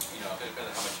 You know, depending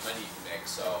on how much money you can make.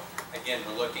 So, again,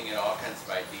 we're looking at all kinds of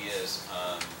ideas.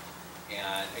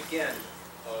 And again,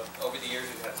 over the years,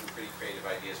 we've had some pretty creative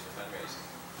ideas for fundraising.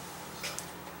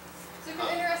 So if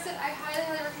you're interested, I highly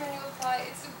recommend you apply.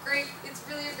 It's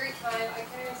really a great time. I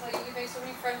can't even tell you, we made so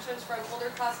many friendships from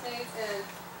older classmates, and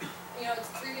you know,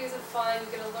 it's 3 days of fun.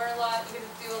 You're gonna learn a lot. You're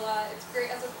gonna do a lot. It's great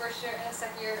as a first year and a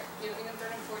second year, you know, even third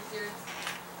and fourth years.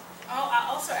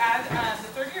 I'll also add,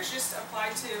 the third years just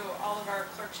applied to all of our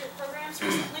clerkship programs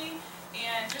recently,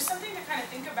 and just something to kind of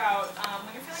think about,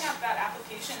 when you're filling out that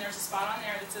application, there's a spot on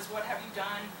there that says, what have you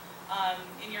done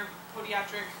in your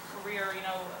podiatric career, you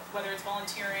know, whether it's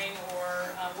volunteering or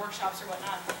workshops or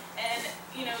whatnot. And,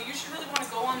 you know, you should really want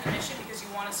to go on the mission because you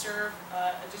want to serve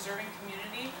a deserving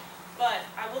community. But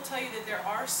I will tell you that there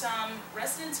are some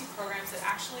residency programs that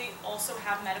actually also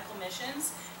have medical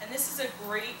missions, and this is a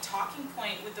great talking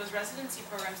point with those residency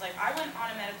programs. Like, I went on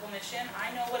a medical mission.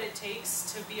 I know what it takes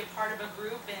to be a part of a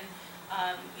group and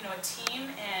you know, a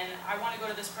team, and I want to go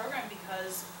to this program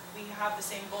because we have the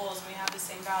same goals and we have the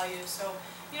same values. So,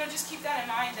 you know, just keep that in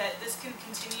mind, that this can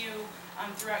continue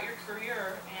throughout your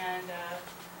career, and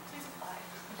please apply.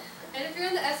 And if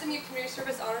you're in the SMU Community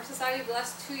Service Honor Society, the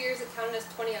last 2 years it counted as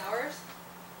 20 hours.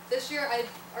 This year,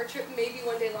 our trip may be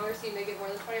 1 day longer, so you may get more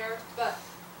than 20 hours, but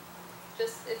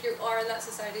just if you are in that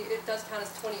society, it does count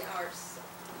as 20 hours. So.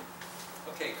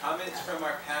 Okay, comments from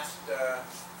our past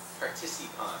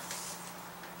participants.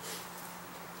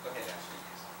 Go ahead,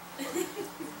 Ashley.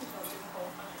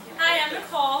 Hi, I'm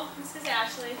Nicole. This is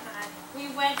Ashley. Hi. We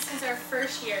went since our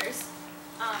first years.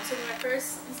 So we went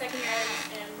first and second year,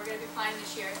 and we're going to be applying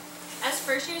this year. As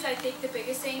first years, I think the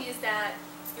biggest thing is that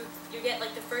you get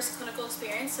like the first clinical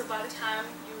experience. So by the time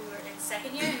you were in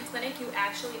second year in clinic, you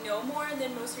actually know more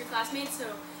than most of your classmates. So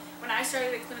when I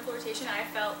started a clinical rotation, I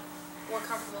felt more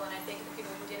comfortable than I think the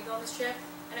people who didn't go on this trip.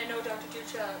 And I know Dr.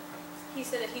 Dutra, he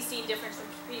said that he's seen difference from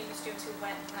previous students who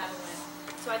went and who haven't went.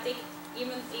 So I think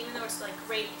even though it's like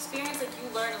great experience, like you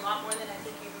learn a lot more than I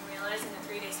think you even realize in a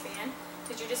 3-day span,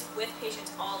 because you're just with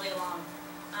patients all day long.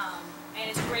 And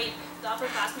it's great. The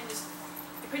upperclassmen you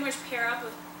pretty much pair up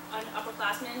with an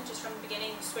upperclassman just from the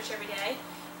beginning. You switch every day,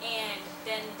 and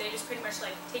then they just pretty much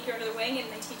like take you under the wing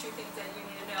and they teach you things that you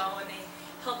need to know, and they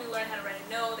help you learn how to write a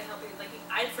note. They help you, like,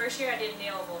 first year I did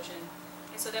nail avulsion,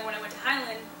 and so then when I went to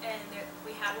Highland and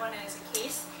we had one as a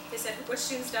case, they said which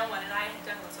student's done one, and I had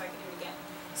done one, so I could do it again.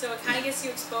 So it kind of gets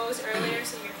you exposed earlier,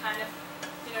 so you're kind of,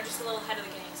 you know, just a little ahead of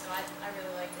the game. So I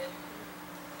really liked it.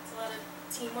 It's a lot of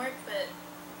teamwork, but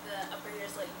the upper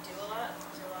years let you do a lot.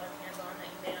 There's a lot of hands-on that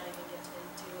you may not even get to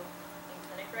do in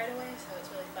clinic right away, so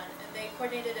it's really fun. And they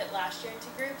coordinated it last year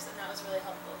into groups, and that was really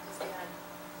helpful because we had,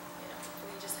 you know,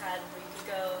 we just had where you could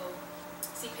go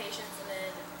see patients, and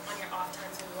then on your off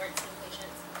times when you weren't seeing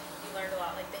patients, you learned a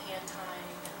lot, like the hand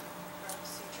tying and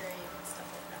suturing and stuff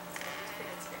like that. So it was a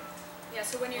good experience. Yeah,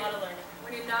 so when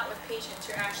you're not with patients,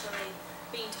 you're actually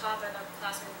being taught by the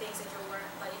classroom things that you'll learn,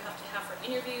 that you have to have for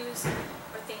interviews,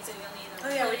 or things that you'll need in the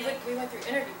clinic. We went through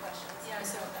interview questions. Yeah,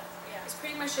 so yeah, it's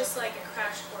pretty much just like a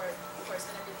crash course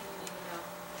and everything you need to know.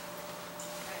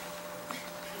 Okay.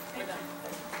 We're done.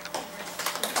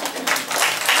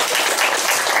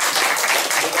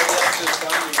 Anybody else who's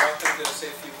done, you're welcome to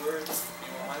say a few words.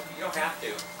 You don't have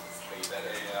to, but you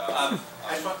better. I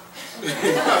just want.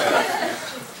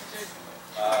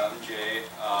 I'm Jay.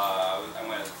 I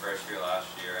went as a first year last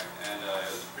year, and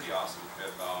it was a pretty awesome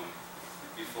trip.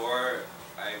 Before,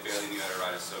 I barely knew how to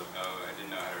write a SOAP note. I didn't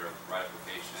know how to write a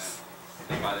application.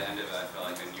 And by the end of it, I felt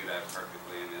like I knew that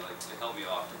perfectly, and it helped me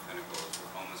a lot for clinicals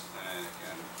with homeless clinic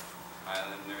and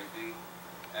Island and everything.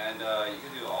 And you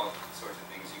can do all sorts of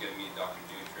things. You get to meet Dr.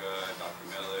 Dutra, Dr.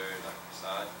 Miller, Dr.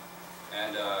 Prasad,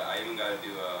 and I even got to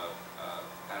do a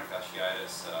plantar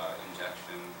fasciitis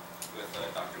injection with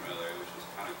Dr. Miller, which was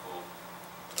kind of cool.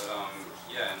 But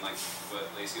yeah, and like what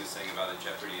Lacey was saying about the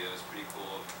Jeopardy, it was pretty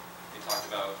cool. They talked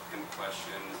about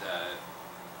questions that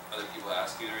other people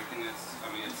ask you and everything.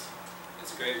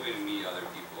 It's a great way to meet other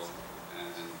people, and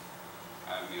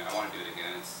I mean, I want to do it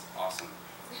again. It's awesome.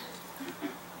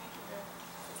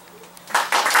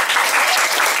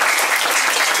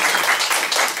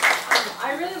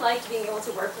 I really liked being able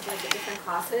to work with like the different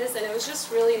classes, and it was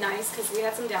just really nice because we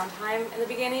had some downtime in the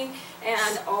beginning,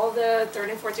 and all the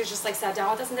third and fourth years just like sat down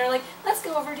with us, and they're like, let's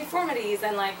go over deformities,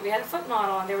 and like we had a foot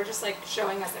model, and they were just like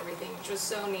showing us everything, which was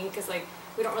so neat because like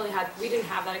we didn't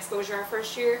have that exposure our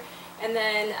first year. And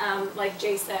then like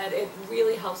Jay said, it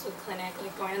really helps with clinic,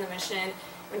 like going on the mission.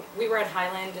 When we were at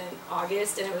Highland in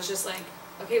August, and it was just like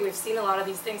okay, we've seen a lot of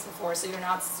these things before, so you're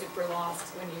not super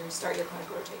lost when you start your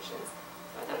clinical rotations.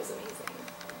 So that was amazing.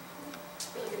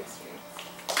 Really good experience.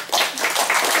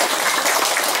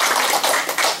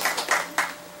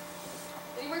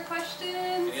 Any more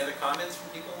questions? Any other comments from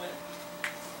people? I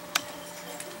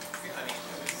mean,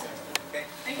 okay.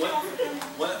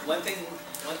 One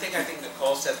thing I think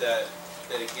Nicole said that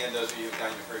again, those of you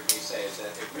who've heard me say is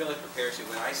that it really prepares you.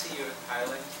 When I see you at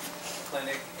Highland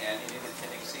Clinic and any of the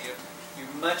attendings see you, you're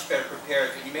much better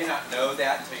prepared. And you may not know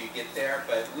that until you get there,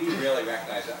 but we really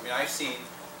recognize it. I mean, I've seen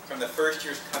from the first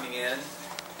years coming in,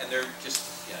 and they're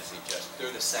just,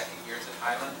 they're the second years at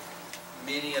Highland.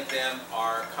 Many of them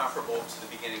are comparable to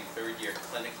the beginning third year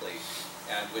clinically,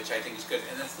 and which I think is good.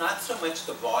 And it's not so much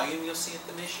the volume you'll see at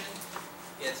the mission,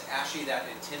 it's actually that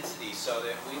intensity, so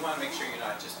that we want to make sure you're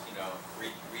not just,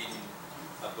 reading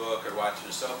a book or watching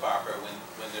a soap opera.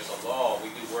 When there's a lull, we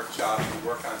do workshops, we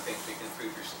work on things so you can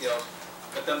improve your skills.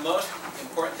 But the most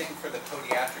important thing for the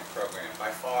podiatric program, by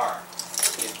far,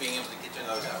 is being able to get to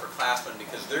know those upperclassmen,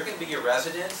 because they're going to be your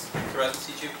residents, the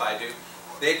residencies you apply to.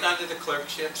 They've gone to the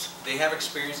clerkships, they have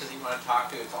experiences you want to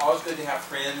talk to. It's always good to have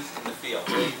friends in the field,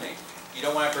 believe me. You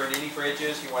don't want to burn any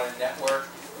bridges, you want to network.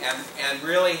 And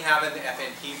really having the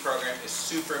FNP program is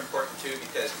super important too,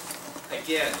 because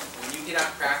again, when you get out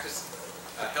and practice,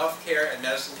 healthcare and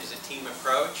medicine is a team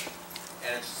approach,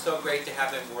 and it's so great to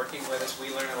have them working with us. We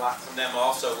learn a lot from them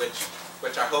also,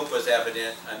 which I hope was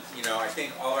evident. And, I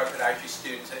think all our podiatry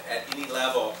students at any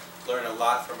level learn a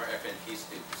lot from our FNP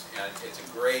students, and it's a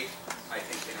great, I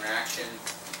think, interaction.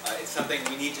 It's something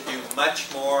we need to do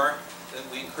much more.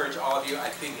 We encourage all of you. I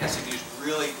think SMU is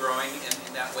really growing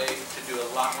in that way to do a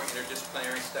lot more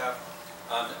interdisciplinary stuff,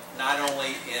 not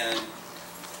only in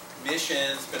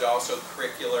missions, but also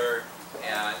curricular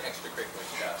and extracurricular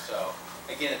stuff. So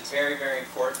again, it's very, very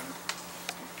important.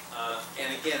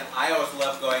 And again, I always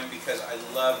love going because I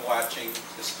love watching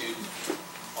the students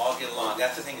all get along.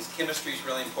 That's the thing, is chemistry is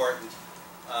really important.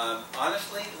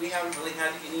 Honestly, we haven't really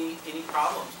had any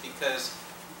problems, because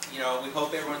we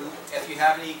hope everyone, if you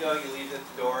have an ego, you leave it at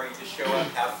the door, you just show up,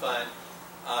 have fun.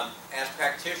 As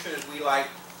practitioners, we like,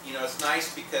 it's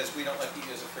nice because we don't look at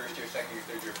you as a first year, second year,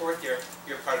 third year, fourth year.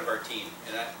 You're part of our team.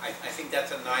 And I think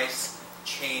that's a nice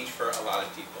change for a lot of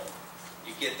people.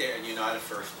 You get there and you're not a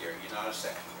first year, you're not a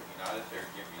second year, you're not a third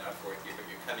year, you're not a fourth year, but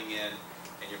you're coming in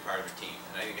and you're part of a team.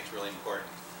 And I think it's really important.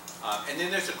 And then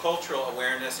there's a cultural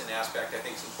awareness and aspect I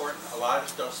think is important. A lot of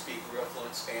us don't speak real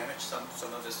fluent Spanish, some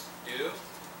of us do.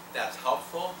 That's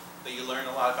helpful, but you learn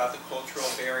a lot about the cultural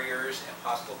barriers and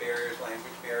possible barriers,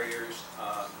 language barriers,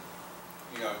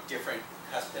 different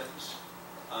customs.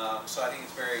 So I think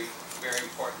it's very, very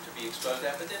important to be exposed to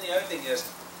that. But then the other thing is,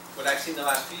 what I've seen the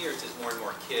last few years is more and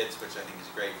more kids, which I think is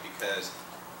great, because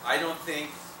I don't think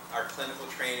our clinical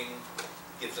training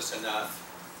gives us enough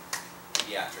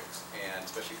pediatrics, and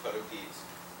especially podiatrics.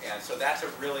 And so that's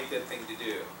a really good thing to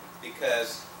do,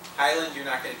 because Highland, you're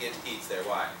not going to get peds there.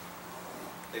 Why?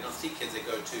 They don't see kids, they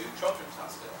go to Children's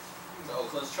Hospital, to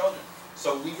Oakland's Children.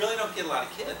 So we really don't get a lot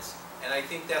of kids. And I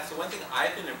think that's the one thing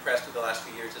I've been impressed with the last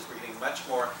few years, is we're getting much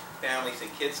more families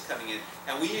and kids coming in.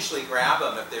 And we usually grab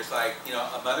them if there's like,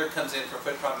 a mother comes in for a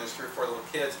foot problem, there's 3 or 4 little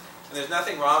kids, and there's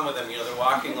nothing wrong with them. They're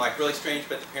walking like really strange,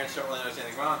 but the parents don't really know there's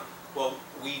anything wrong. Well,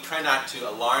 we try not to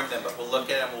alarm them, but we'll look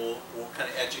at them, we'll kind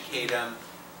of educate them.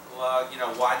 Well,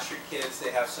 watch your kids,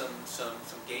 they have some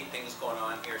gait things going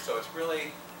on here. So it's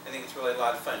really, I think it's really a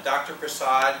lot of fun. Dr.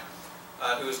 Prasad,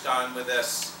 who has gone with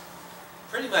us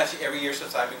pretty much every year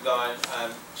since I've been gone,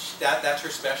 that's her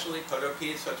specialty,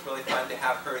 podiatrics, so it's really fun to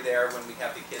have her there when we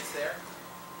have the kids there.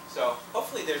 So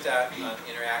hopefully there's that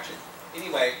interaction.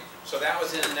 Anyway, so that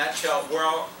was in a nutshell. We're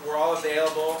all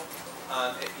available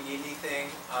if you need anything.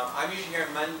 I'm usually here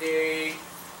Monday,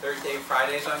 Thursday,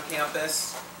 Fridays on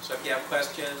campus, so if you have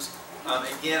questions.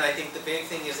 Again, I think the big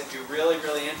thing is, if you're really,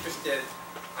 really interested,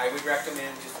 I would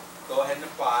recommend just go ahead and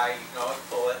apply. You can always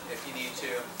pull it if you need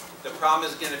to. The problem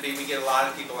is going to be, we get a lot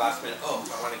of people last minute, oh,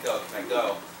 I want to go, can I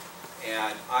go?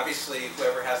 And obviously,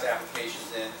 whoever has applications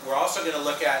in, we're also going to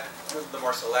look at, the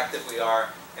more selective we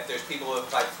are, if there's people who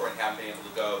applied before and haven't been able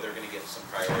to go, they're going to get some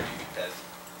priority, because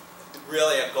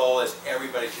really a goal is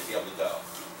everybody should be able to go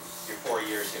your 4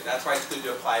 years here. That's why it's good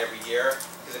to apply every year,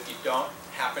 because if you don't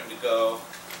happen to go,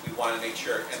 we want to make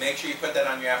sure you put that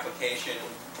on your application.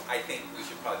 I think we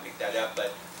should probably pick that up,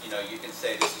 but you can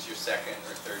say this is your second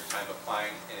or third time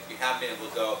applying, and if you haven't been able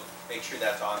to go, make sure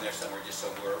that's on there somewhere, just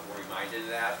so we're reminded of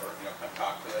that, or come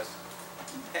talk to us.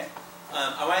 Okay.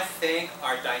 I want to thank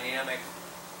our dynamic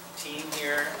team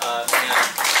here.